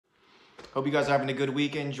Hope you guys are having a good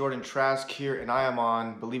weekend. Jordan Trask here, and I am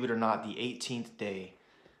on, believe it or not, the 18th day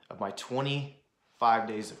of my 25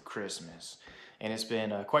 days of Christmas. And it's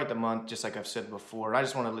been quite the month, just like I've said before. I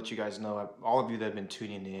just want to let you guys know, all of you that have been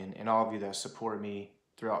tuning in and all of you that support me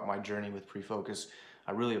throughout my journey with PreFocus,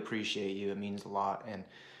 I really appreciate you. It means a lot. And,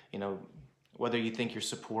 you know, whether you think your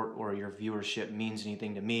support or your viewership means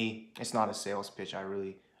anything to me, it's not a sales pitch. I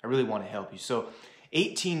really want to help you. So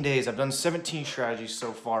 18 days, I've done 17 strategies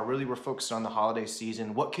so far. Really, we're focused on the holiday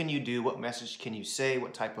season. What can you do? What message can you say?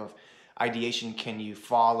 What type of ideation can you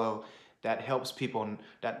follow that helps people,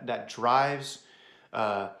 that drives,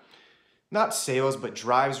 not sales, but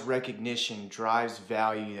drives recognition, drives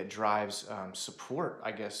value, that drives support,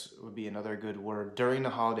 I guess would be another good word, during the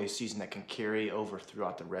holiday season that can carry over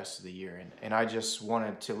throughout the rest of the year. And I just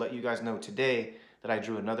wanted to let you guys know today that I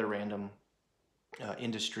drew another random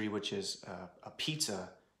industry, which is a pizza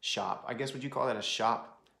shop. I guess, would you call that a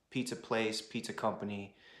shop? Pizza place, pizza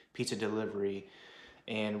company, pizza delivery.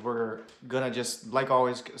 And we're gonna just, like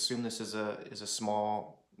always, assume this is a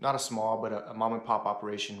small, not a small, but a mom and pop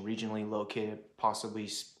operation, regionally located, possibly,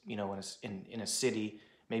 you know, in a city,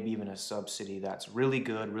 maybe even a sub-city that's really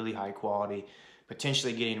good, really high quality,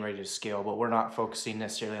 potentially getting ready to scale. But we're not focusing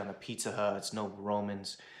necessarily on the Pizza Huts, no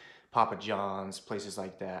Romans, Papa John's, places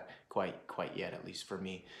like that, quite yet, at least for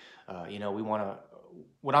me. You know,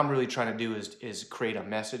 what I'm really trying to do is create a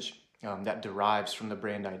message that derives from the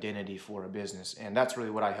brand identity for a business. And that's really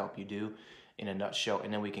what I help you do in a nutshell.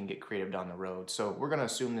 And then we can get creative down the road. So we're gonna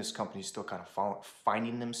assume this company's still kind of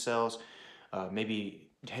finding themselves, maybe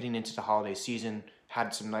heading into the holiday season,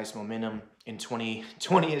 had some nice momentum in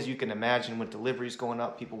 2020, as you can imagine, with deliveries going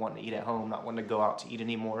up, people wanting to eat at home, not wanting to go out to eat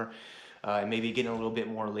anymore. And maybe getting a little bit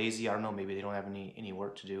more lazy. I don't know, maybe they don't have any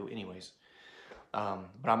work to do anyways.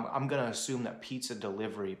 But I'm gonna assume that pizza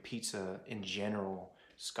delivery, pizza in general,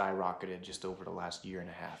 skyrocketed just over the last year and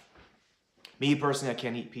a half. Me personally, I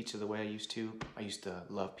can't eat pizza the way I used to. I used to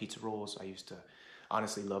love pizza rolls. I used to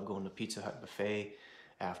honestly love going to Pizza Hut buffet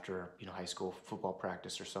after, you know, high school football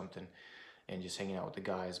practice or something and just hanging out with the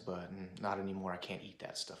guys, but not anymore. I can't eat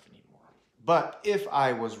that stuff anymore. But if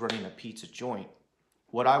I was running a pizza joint,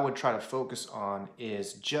 what I would try to focus on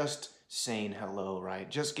is just saying hello,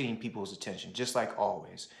 right? Just getting people's attention, just like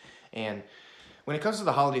always. And when it comes to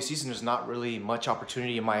the holiday season, there's not really much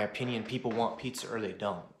opportunity, in my opinion. People want pizza or they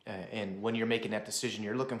don't. And when you're making that decision,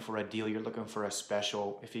 you're looking for a deal, you're looking for a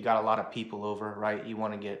special. If you got a lot of people over, right, you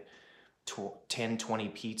want to get 10, 20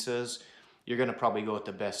 pizzas, you're going to probably go with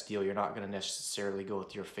the best deal. You're not going to necessarily go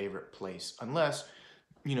with your favorite place unless,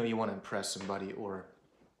 you know, you want to impress somebody, or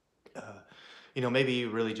you know, maybe you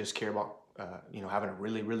really just care about, you know, having a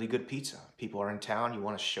really good pizza. People are in town, you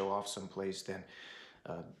want to show off someplace, then,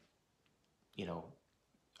 you know,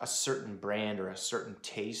 a certain brand or a certain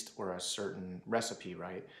taste or a certain recipe,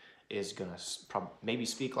 right, is going to maybe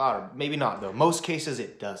speak louder. Maybe not, though. Most cases,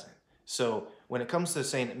 it doesn't. So when it comes to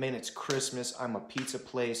saying, man, it's Christmas, I'm a pizza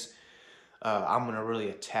place, I'm going to really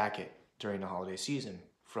attack it during the holiday season,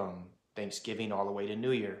 from Thanksgiving all the way to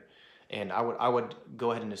New Year. And I would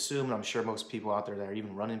go ahead and assume, and I'm sure most people out there that are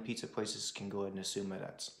even running pizza places can go ahead and assume that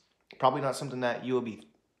that's probably not something that you will be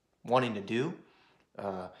wanting to do,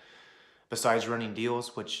 besides running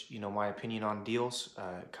deals, which, you know, my opinion on deals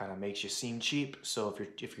kind of makes you seem cheap. So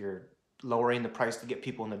if you're lowering the price to get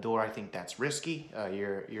people in the door, I think that's risky.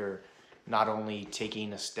 You're not only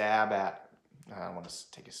taking a stab at, I don't want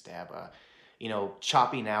to take a stab, you know,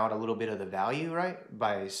 chopping out a little bit of the value, right,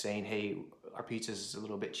 by saying, hey, our pizza is a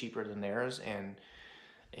little bit cheaper than theirs, and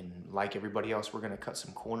like everybody else, we're going to cut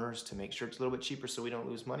some corners to make sure it's a little bit cheaper so we don't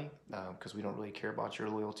lose money, because we don't really care about your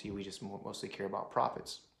loyalty. We just mostly care about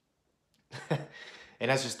profits.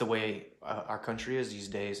 And that's just the way our country is these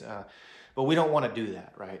days. But we don't want to do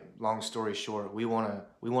that, right? Long story short, we want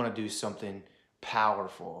to do something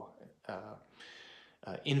powerful,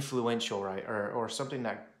 influential, right, or something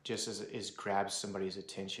that just is grabs somebody's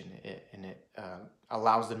attention, and it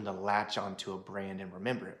allows them to latch onto a brand and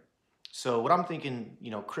remember it. So what I'm thinking, you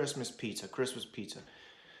know, Christmas pizza,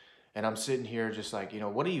 and I'm sitting here just like, you know,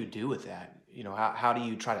 what do you do with that? You know, how do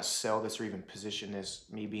you try to sell this, or even position this,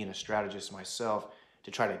 me being a strategist myself,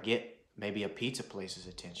 to try to get maybe a pizza place's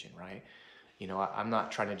attention, right? You know, I'm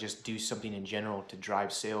not trying to just do something in general to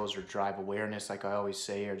drive sales or drive awareness, like I always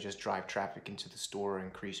say, or just drive traffic into the store or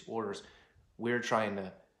increase orders. We're trying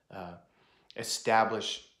to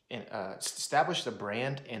establish the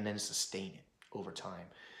brand and then sustain it over time.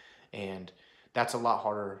 And that's a lot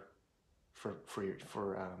harder for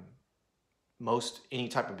most any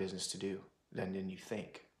type of business to do than you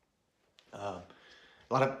think. A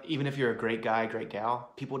lot of, even if you're a great guy, great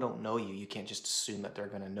gal, people don't know you. You can't just assume that they're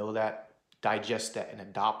going to know that digest that and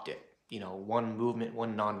adopt it. One movement,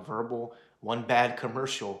 one nonverbal, one bad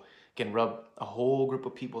commercial can rub a whole group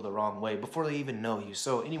of people the wrong way before they even know you.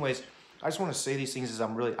 So anyways, I just want to say these things as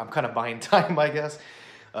I'm kind of buying time, I guess,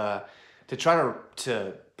 to try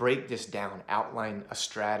to break this down, outline a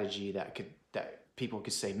strategy that people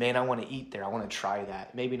could say, man, I want to eat there. I want to try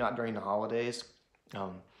that. Maybe not during the holidays.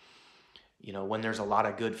 When there's a lot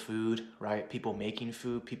of good food, right? People making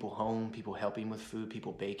food, people home, people helping with food,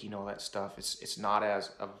 people baking, all that stuff. It's not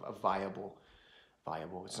as a viable.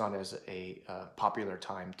 It's not as a popular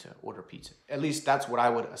time to order pizza. At least that's what I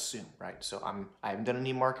would assume, right? So I haven't done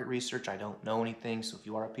any market research. I don't know anything. So if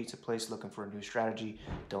you are a pizza place looking for a new strategy,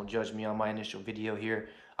 don't judge me on my initial video here.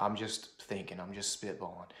 I'm just thinking. I'm just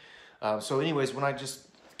spitballing. So anyways, when I just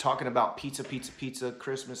talking about pizza,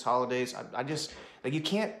 Christmas, holidays, I just, like, you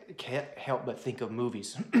can't help but think of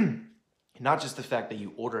movies. Not just the fact that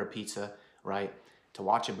you order a pizza, right, to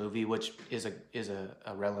watch a movie, which is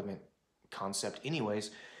a relevant concept anyways,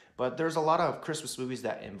 but there's a lot of Christmas movies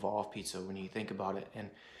that involve pizza when you think about it. And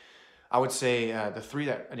I would say the three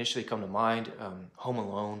that initially come to mind, Home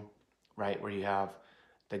Alone, right, where you have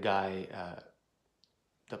the guy,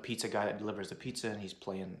 the pizza guy that delivers the pizza, and he's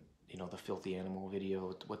playing, the filthy animal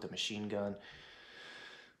video with the machine gun.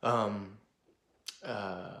 What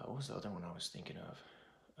was the other one I was thinking of?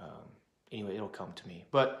 Anyway, it'll come to me.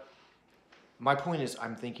 But my point is,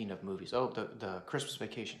 I'm thinking of movies. Oh, the Christmas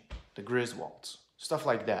Vacation, the Griswolds, stuff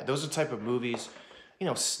like that. Those are the type of movies,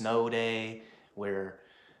 Snow Day, where,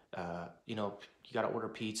 you got to order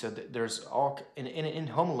pizza. There's all, in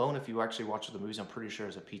Home Alone, if you actually watch the movies, I'm pretty sure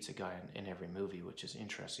there's a pizza guy in every movie, which is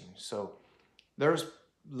interesting. So there's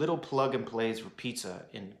little plug and plays for pizza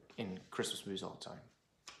in Christmas movies all the time.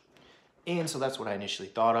 And so that's what I initially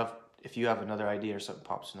thought of. If you have another idea or something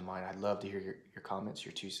pops into mind, I'd love to hear your comments,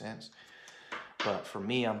 your 2 cents. But for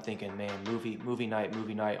me, I'm thinking, man, movie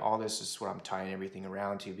night, all this is what I'm tying everything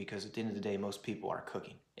around to, because at the end of the day, most people are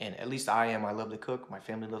cooking. And at least I am. I love to cook. My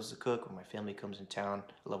family loves to cook. When my family comes in town,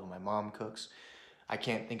 I love when my mom cooks. I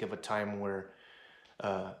can't think of a time where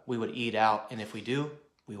we would eat out, and if we do,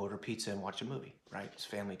 we order pizza and watch a movie, right? It's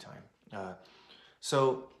family time.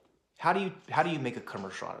 So how do you make a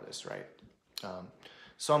commercial out of this, right?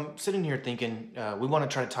 So I'm sitting here thinking, we want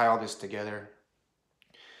to try to tie all this together.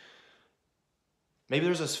 Maybe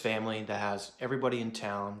there's this family that has everybody in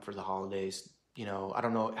town for the holidays. I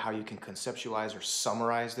don't know how you can conceptualize or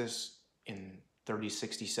summarize this in 30,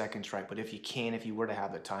 60 seconds, right? But if you were to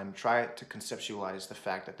have the time, try to conceptualize the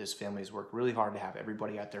fact that this family has worked really hard to have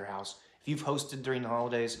everybody at their house. If you've hosted during the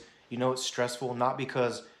holidays, it's stressful, not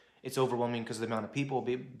because it's overwhelming because of the amount of people,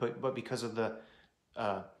 but because of the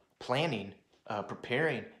planning,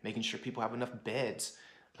 preparing, making sure people have enough beds.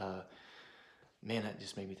 Man, that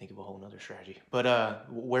just made me think of a whole nother strategy. But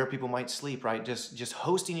where people might sleep, right? Just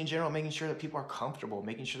hosting in general, making sure that people are comfortable,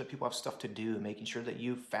 making sure that people have stuff to do, making sure that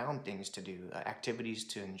you've found things to do, activities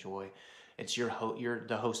to enjoy. It's you're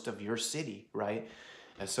the host of your city, right?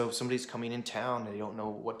 And so if somebody's coming in town and they don't know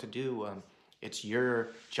what to do, it's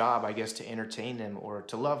your job, I guess, to entertain them or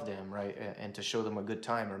to love them, right? And to show them a good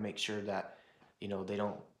time, or make sure that, they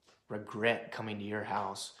don't regret coming to your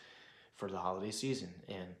house for the holiday season.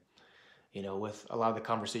 And with a lot of the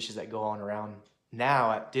conversations that go on around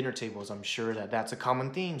now at dinner tables, I'm sure that that's a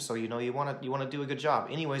common theme. So, you want to do a good job.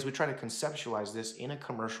 Anyways, we try to conceptualize this in a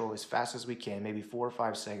commercial as fast as we can, maybe 4 or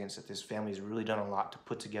 5 seconds, that this family's really done a lot to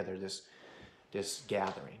put together this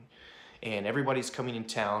gathering. And everybody's coming in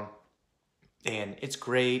town, and it's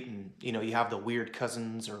great. And, you have the weird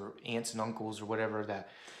cousins or aunts and uncles or whatever that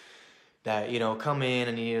come in,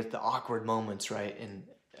 and you have the awkward moments, right? And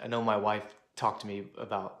I know my wife talked to me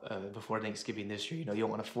about before Thanksgiving this year, you don't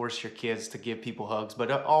want to force your kids to give people hugs,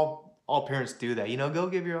 but all parents do that. Go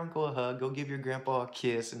give your uncle a hug, go give your grandpa a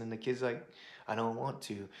kiss, and then the kid's like, I don't want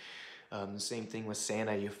to. The same thing with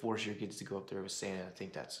Santa. You force your kids to go up there with Santa. I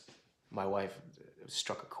think my wife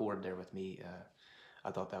struck a chord there with me.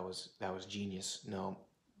 I thought that was genius. No,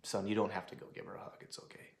 son, you don't have to go give her a hug. It's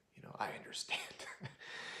okay. I understand.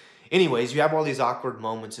 Anyways, you have all these awkward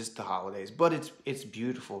moments. It's the holidays, but it's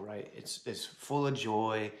beautiful, right? It's full of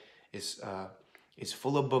joy. It's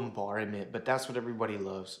full of bombardment. But that's what everybody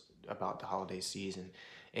loves about the holiday season.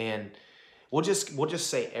 And we'll just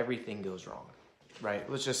say everything goes wrong, right?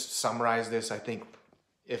 Let's just summarize this. I think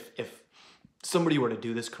if somebody were to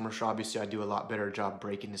do this commercial, obviously I'd do a lot better job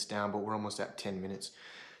breaking this down. But we're almost at 10 minutes,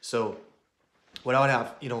 so what I would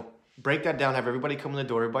have, break that down. Have everybody come in the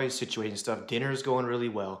door. Everybody's situated and stuff. Dinner's going really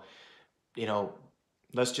well.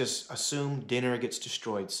 Let's just assume dinner gets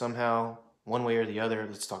destroyed. Somehow one way or the other.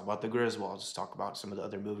 Let's talk about the Griswolds. Let's talk about some of the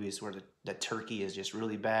other movies where the turkey is just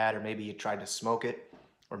really bad, or maybe you tried to smoke it,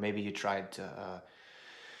 or maybe you tried to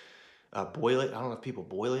boil it. I don't know if people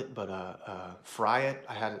boil it, but fry it.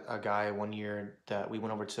 I had a guy one year that we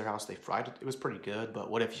went over to their house. They fried it. It was pretty good,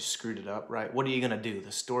 but what if you screwed it up, right? What are you gonna do?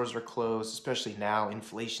 The stores are closed, especially now.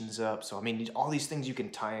 Inflation's up. So I mean, all these things you can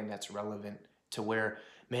tie in that's relevant to where,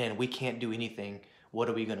 man, we can't do anything. What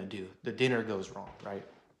are we gonna do? The dinner goes wrong, right?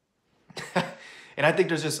 And I think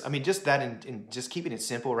there's just, I mean, just that and just keeping it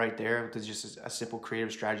simple right there, there's just a simple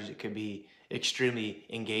creative strategy that could be extremely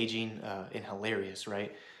engaging and hilarious,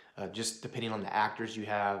 right? Just depending on the actors you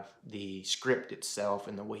have, the script itself,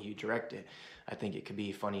 and the way you direct it, I think it could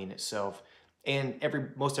be funny in itself. And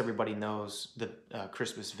most everybody knows the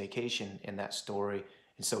Christmas Vacation in that story,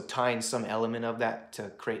 and so tying some element of that to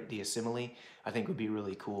create the simile, I think would be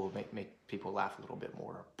really cool. Make people laugh a little bit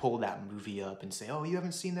more. Pull that movie up and say, "Oh, you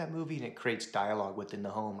haven't seen that movie," and it creates dialogue within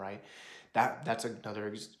the home, right? That's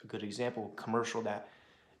another good example. Commercial that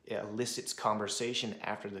elicits conversation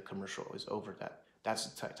after the commercial is over. That's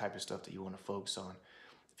the type of stuff that you want to focus on.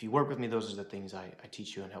 If you work with me, those are the things I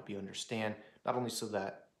teach you and help you understand, not only so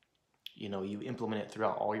that you implement it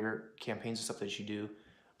throughout all your campaigns and stuff that you do,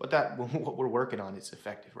 but that what we're working on is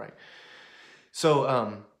effective, right?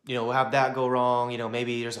 So we'll have that go wrong.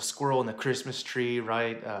 Maybe there's a squirrel in the Christmas tree,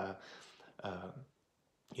 right?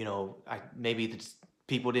 Maybe the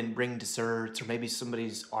people didn't bring desserts, or maybe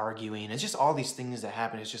somebody's arguing. It's just all these things that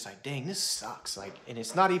happen. It's just like, dang, this sucks. Like, and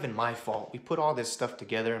it's not even my fault. We put all this stuff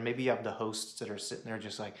together, and maybe you have the hosts that are sitting there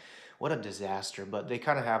just like, what a disaster. But they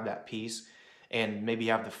kind of have that peace, and maybe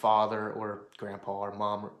you have the father or grandpa or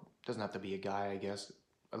mom, or doesn't have to be a guy, I guess,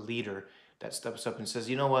 a leader that steps up and says,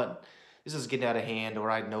 you know what, this is getting out of hand,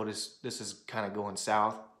 or I noticed this is kind of going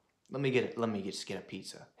south. Let me just get a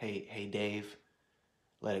pizza. Hey, Dave,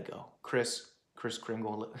 let it go. Chris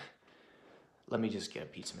Kringle, let me just get a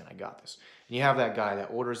pizza, man. I got this. And you have that guy that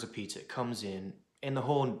orders a pizza, it comes in, and the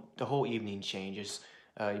whole evening changes.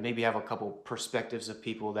 You maybe have a couple perspectives of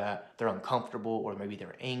people that they're uncomfortable, or maybe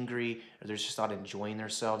they're angry, or they're just not enjoying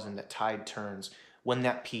themselves, and that tide turns when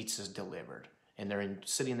that pizza's delivered. And they're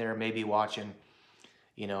sitting there maybe watching,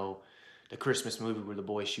 the Christmas movie where the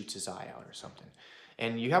boy shoots his eye out or something.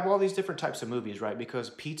 And you have all these different types of movies, right? Because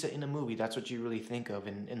pizza in a movie, that's what you really think of.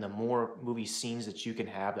 And the more movie scenes that you can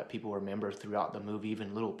have that people remember throughout the movie,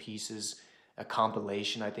 even little pieces, a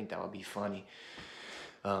compilation, I think that would be funny.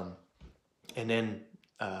 And then,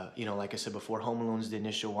 like I said before, Home Alone's the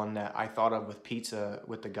initial one that I thought of with pizza,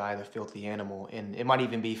 with the guy, the filthy animal. And it might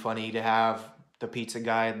even be funny to have the pizza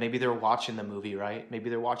guy, maybe they're watching the movie, right? Maybe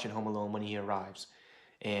they're watching Home Alone when he arrives.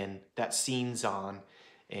 And that scene's on,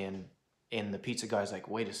 and the pizza guy's like,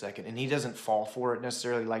 wait a second. And he doesn't fall for it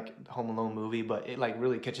necessarily like the Home Alone movie, but it like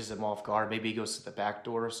really catches him off guard. Maybe he goes to the back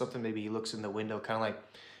door or something. Maybe he looks in the window kind of like,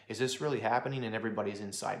 is this really happening? And everybody's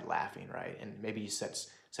inside laughing, right? And maybe he sets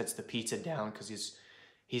the pizza down because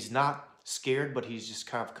he's not scared, but he's just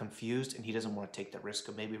kind of confused, and he doesn't want to take the risk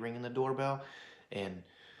of maybe ringing the doorbell. And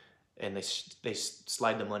they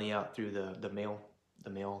slide the money out through the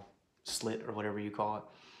mail slit or whatever you call it.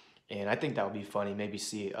 And I think that would be funny. Maybe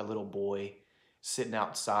see a little boy sitting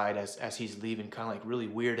outside as he's leaving, kind of like really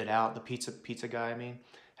weirded out. The pizza guy,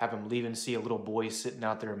 have him leave and see a little boy sitting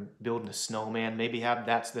out there building a snowman. Maybe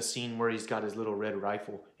that's the scene where he's got his little red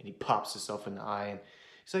rifle and he pops himself in the eye, and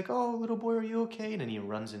he's like, "Oh, little boy, are you okay?" And then he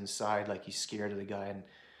runs inside like he's scared of the guy,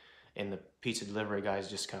 and the pizza delivery guy is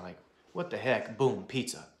just kind of like, "What the heck?" Boom,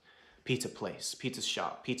 pizza place, pizza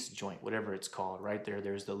shop, pizza joint, whatever it's called. Right there,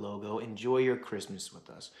 there's the logo. Enjoy your Christmas with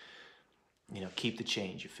us. Keep the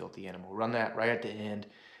change, you filthy animal. Run that right at the end.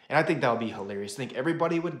 And I think that would be hilarious. I think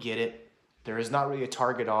everybody would get it. There is not really a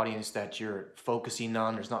target audience that you're focusing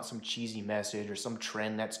on. There's not some cheesy message or some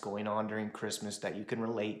trend that's going on during Christmas that you can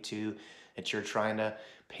relate to, that you're trying to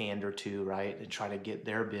pander to, right? And try to get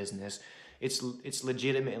their business. It's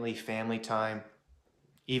legitimately family time.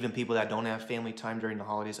 Even people that don't have family time during the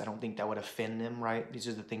holidays, I don't think that would offend them, right? These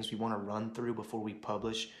are the things we want to run through before we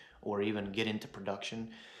publish or even get into production.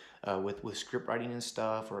 With script writing and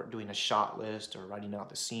stuff, or doing a shot list, or writing out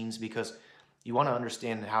the scenes, because you want to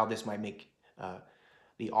understand how this might make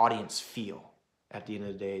the audience feel. At the end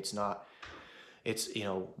of the day,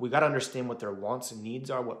 we got to understand what their wants and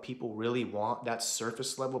needs are, what people really want. That's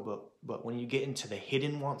surface level, but when you get into the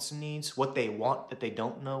hidden wants and needs, what they want that they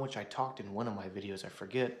don't know, which I talked in one of my videos, I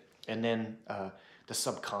forget, and then the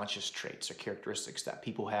subconscious traits or characteristics that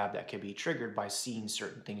people have that can be triggered by seeing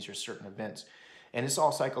certain things or certain events. And it's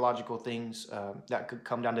all psychological things that could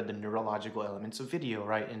come down to the neurological elements of video,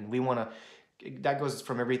 right? And we want to that goes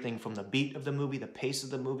from everything from the beat of the movie, the pace of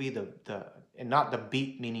the movie, and not the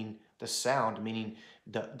beat meaning the sound, meaning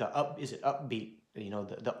is it upbeat, you know,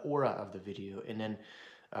 the aura of the video, and then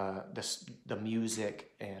the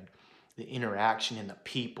music and the interaction and the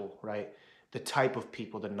people, right? The type of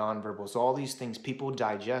people, the nonverbals, all these things. People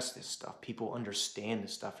digest this stuff. People understand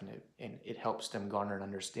this stuff, and it helps them garner an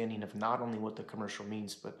understanding of not only what the commercial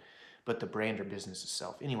means, but the brand or business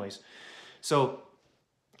itself. Anyways, so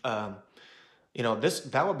you know,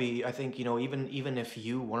 that would be, I think, you know, even if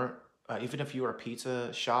you weren't, even if you are a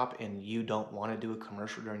pizza shop and you don't want to do a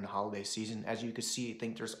commercial during the holiday season, as you can see, I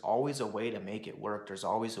think there's always a way to make it work. There's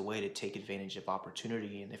always a way to take advantage of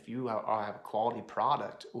opportunity. And if you have a quality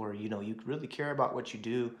product, or, you know, you really care about what you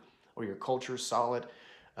do, or your culture is solid,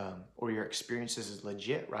 or your experiences is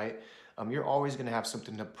legit, right? You're always going to have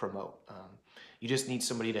something to promote. You just need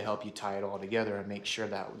somebody to help you tie it all together and make sure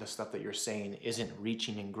that the stuff that you're saying isn't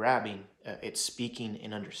reaching and grabbing, it's speaking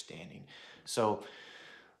and understanding. So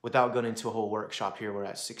without going into a whole workshop here, we're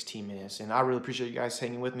at 16 minutes. And I really appreciate you guys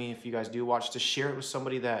hanging with me. If you guys do watch, just share it with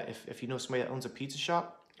somebody that, if you know somebody that owns a pizza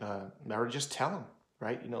shop, or just tell them,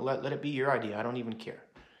 right? You know, let it be your idea. I don't even care.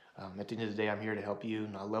 At the end of the day, I'm here to help you.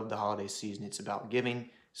 And I love the holiday season. It's about giving.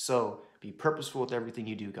 So be purposeful with everything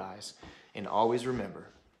you do, guys. And always remember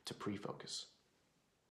to pre-focus.